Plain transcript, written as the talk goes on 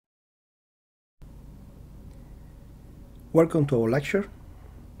Welcome to our lecture,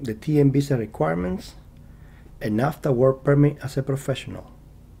 the TN visa requirements and NAFTA work permit as a professional.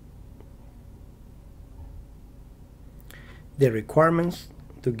 The requirements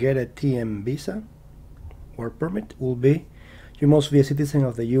to get a TN visa work permit will be: you must be a citizen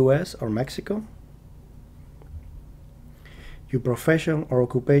of the US or Mexico. Your profession or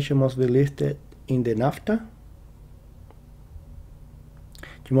occupation must be listed in the NAFTA.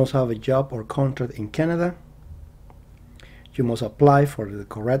 You must have a job or contract in Canada. You must apply for the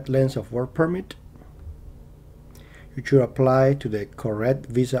correct length of work permit. You should apply to the correct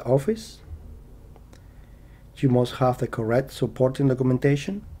visa office. You must have the correct supporting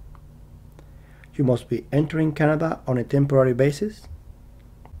documentation. You must be entering Canada on a temporary basis.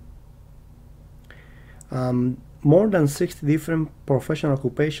 More than 60 different professional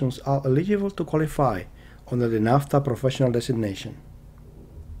occupations are eligible to qualify under the NAFTA professional designation.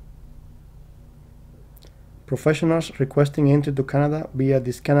 Professionals requesting entry to Canada via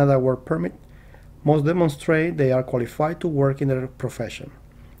this Canada work permit must demonstrate they are qualified to work in their profession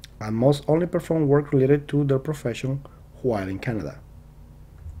and must only perform work related to their profession while in Canada.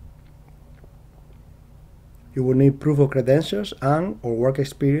 You will need proof of credentials and/or work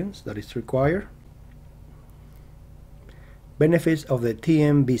experience that is required. Benefits of the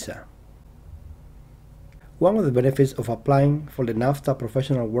TN visa. One of the benefits of applying for the NAFTA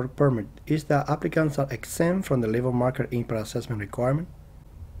professional work permit is that applicants are exempt from the labor market impact assessment requirement.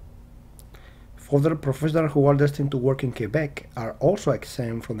 Further, professionals who are destined to work in Quebec are also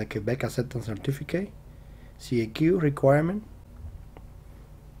exempt from the Quebec Acceptance Certificate (CAQ) requirement.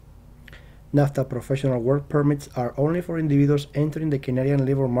 NAFTA professional work permits are only for individuals entering the Canadian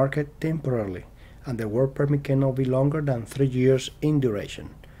labor market temporarily, and the work permit cannot be longer than 3 years in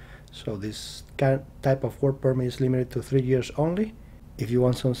duration. So this type of work permit is limited to 3 years only. If you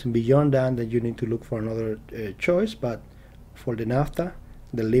want something beyond that, then you need to look for another choice, but for the NAFTA,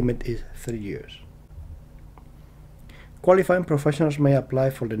 the limit is 3 years. Qualifying professionals may apply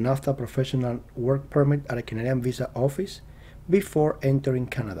for the NAFTA professional work permit at a Canadian visa office before entering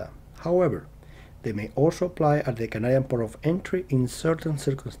Canada. However, they may also apply at the Canadian port of entry in certain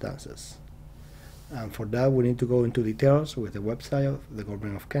circumstances. And for that, we need to go into details with the website of the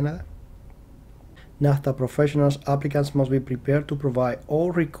Government of Canada. NAFTA professionals applicants must be prepared to provide all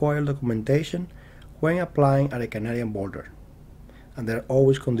required documentation when applying at a Canadian border. And there are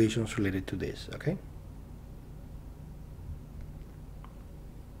always conditions related to this, okay?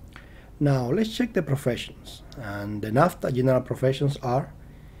 Now, let's check the professions. And the NAFTA general professions are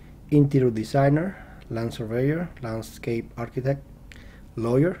interior designer, land surveyor, landscape architect,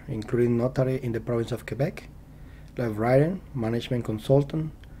 lawyer, including notary in the province of Quebec, librarian, management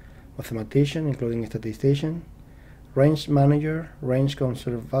consultant, mathematician, including statistician, range manager, range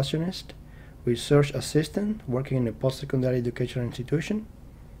conservationist, research assistant, working in a post-secondary educational institution,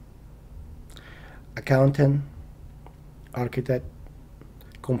 accountant, architect,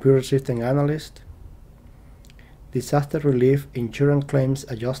 computer system analyst, disaster relief insurance claims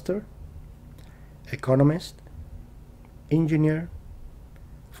adjuster, economist, engineer,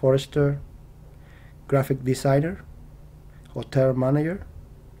 forester, graphic designer, hotel manager,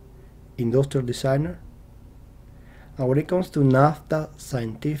 industrial designer. And when it comes to NAFTA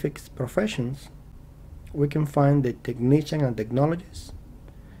scientific professions, we can find the technician and technologist,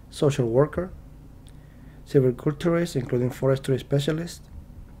 social worker, silviculturist, including forestry specialist,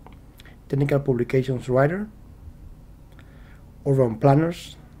 technical publications writer, urban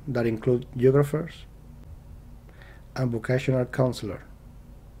planners that include geographers, and vocational counselor.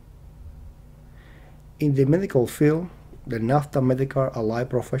 In the medical field, the NAFTA medical allied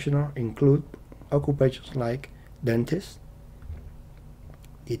professionals include occupations like dentist,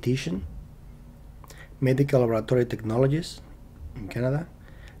 dietitian, medical laboratory technologist in Canada,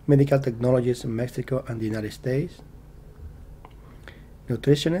 medical technologists in Mexico and the United States,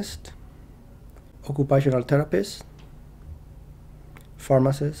 nutritionist, occupational therapist,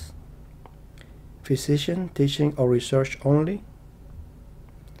 pharmacist, physician teaching or research only,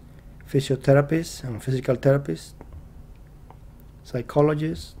 physiotherapist and physical therapist,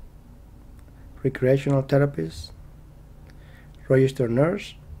 psychologist, recreational therapist, registered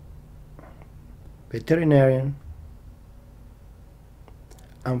nurse, veterinarian,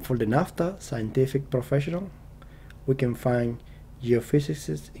 and for the NAFTA scientific professional, we can find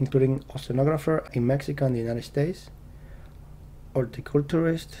geophysicists, including oceanographer in Mexico and the United States,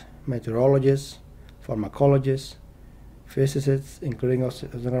 horticulturist, meteorologist, pharmacologist, physicists, including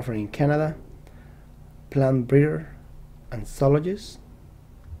oceanographer in Canada, plant breeder, and zoologist.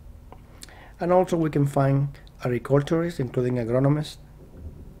 And also we can find agriculturists, including agronomist,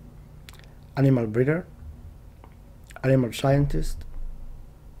 animal breeder, animal scientist,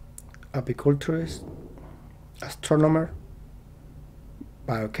 apiculturist, astronomer,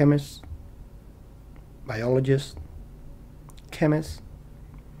 biochemist, biologist, chemist,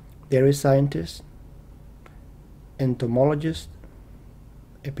 dairy scientist, entomologist,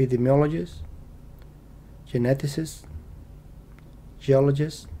 epidemiologist, geneticist,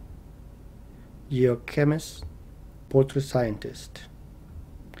 geologist, geochemist, poultry scientist,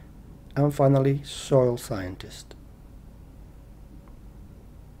 and finally soil scientist.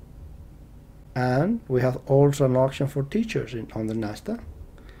 And we have also an option for teachers on the NASTA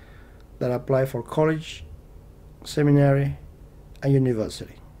that apply for college, seminary, and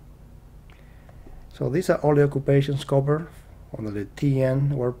university. So these are all the occupations covered under the TN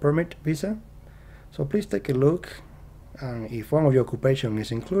Work Permit visa. So please take a look, and if one of your occupation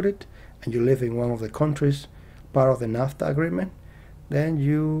is included and you live in one of the countries part of the NAFTA agreement, then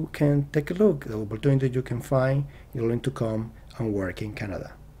you can take a look at the opportunity you can find in order to come and work in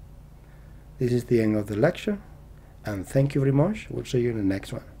Canada. This is the end of the lecture, and thank you very much. We'll see you in the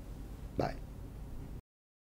next one.